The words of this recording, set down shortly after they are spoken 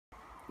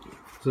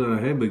So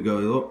here we go,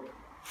 look.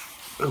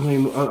 I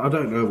mean, I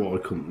don't know why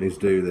companies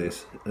do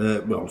this.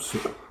 Well,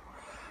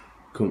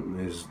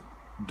 companies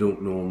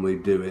don't normally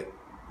do it.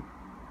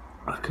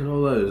 Look at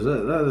all those,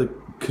 they're the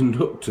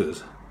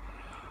conductors.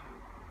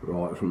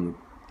 Right, from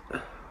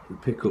the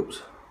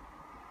pickups.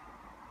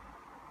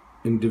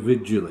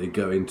 Individually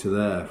go into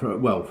there.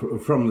 Well,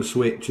 from the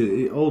switch,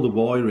 all the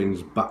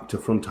wiring's back to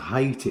front.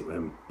 I hate it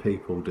when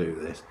people do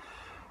this.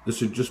 There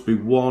should just be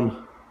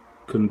one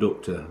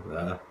conductor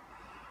there,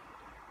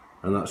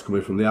 and that's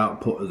coming from the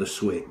output of the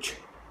switch.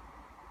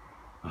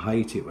 I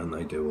hate it when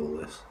they do all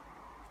this.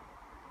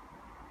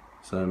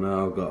 So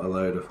now I've got a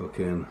load of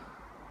fucking...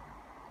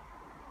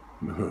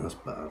 that's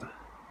bad.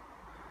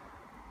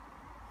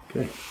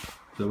 Okay,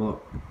 so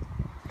what?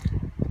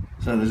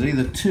 So there's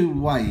either two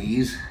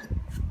ways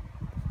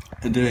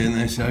of doing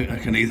this. I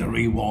can either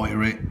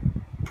rewire it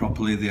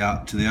properly to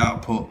the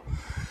output.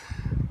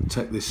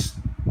 Take this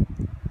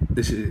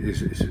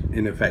is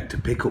in effect a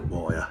pickup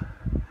wire.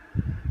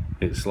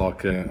 It's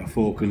like a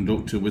 4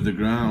 conductor with the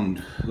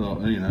ground,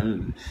 like, you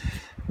know.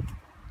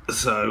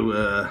 So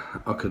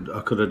I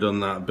could have done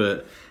that,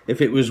 but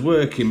if it was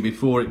working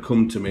before it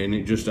come to me and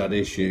it just had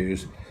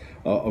issues,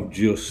 I've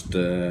just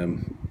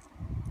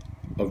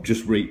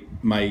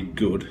made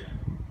good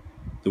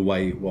the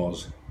way it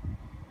was.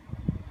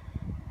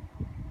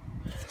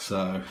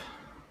 So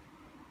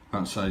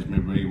that saves me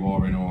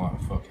rewiring all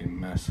that fucking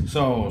mess.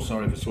 So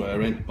sorry for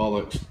swearing,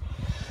 bollocks.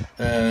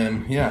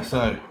 Yeah,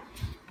 so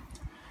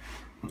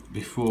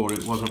before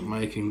it wasn't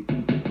making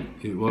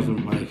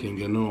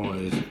a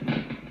noise.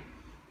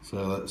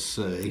 So let's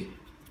see.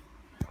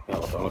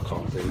 Oh, I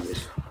can't do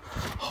this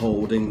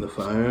holding the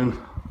phone.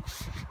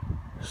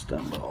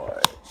 Stand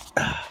by.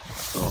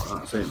 Oh,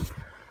 that's it.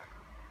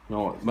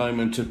 Right,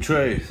 moment of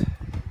truth.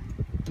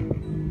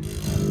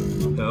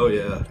 Oh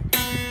yeah.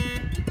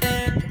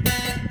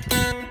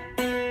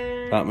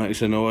 That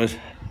makes a noise.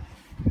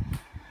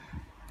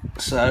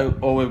 So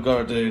all we've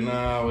got to do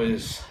now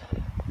is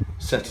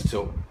set it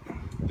up.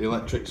 The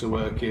electrics are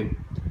working.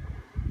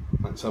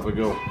 Let's have a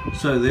go.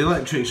 So the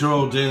electrics are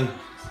all done.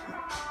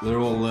 They're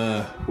all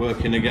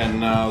working again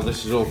now.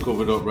 This is all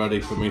covered up, ready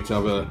for me to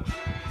have a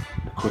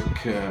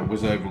quick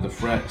whiz over the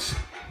frets.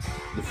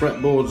 The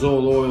fretboard's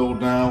all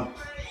oiled now.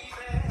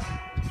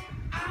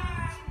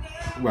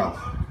 Well,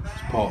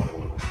 it's part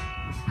oil.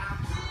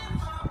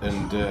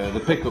 And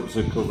the pickups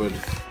are covered.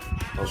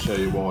 I'll show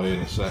you why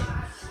in a sec.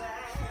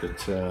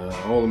 But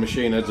all the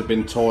machine heads have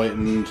been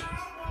tightened,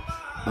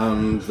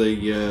 and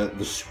the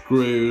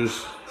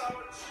screws,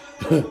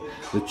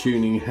 the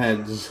tuning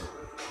heads,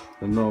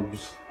 the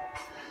knobs,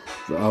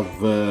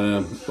 have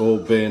all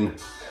been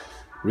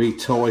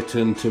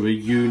retightened to a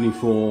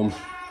uniform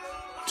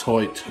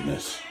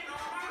tightness.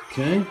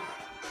 Okay,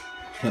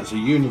 that's a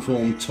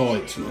uniform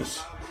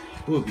tightness.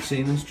 Oh, have you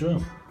seen this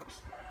drum?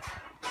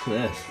 Look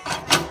at this.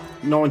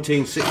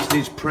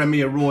 1960s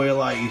Premier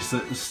Royal Ace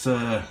that's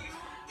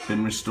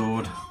been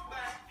restored.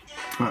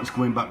 That's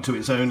going back to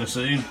its owner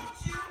soon.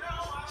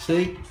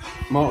 See,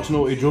 Mark's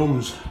Naughty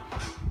Drums.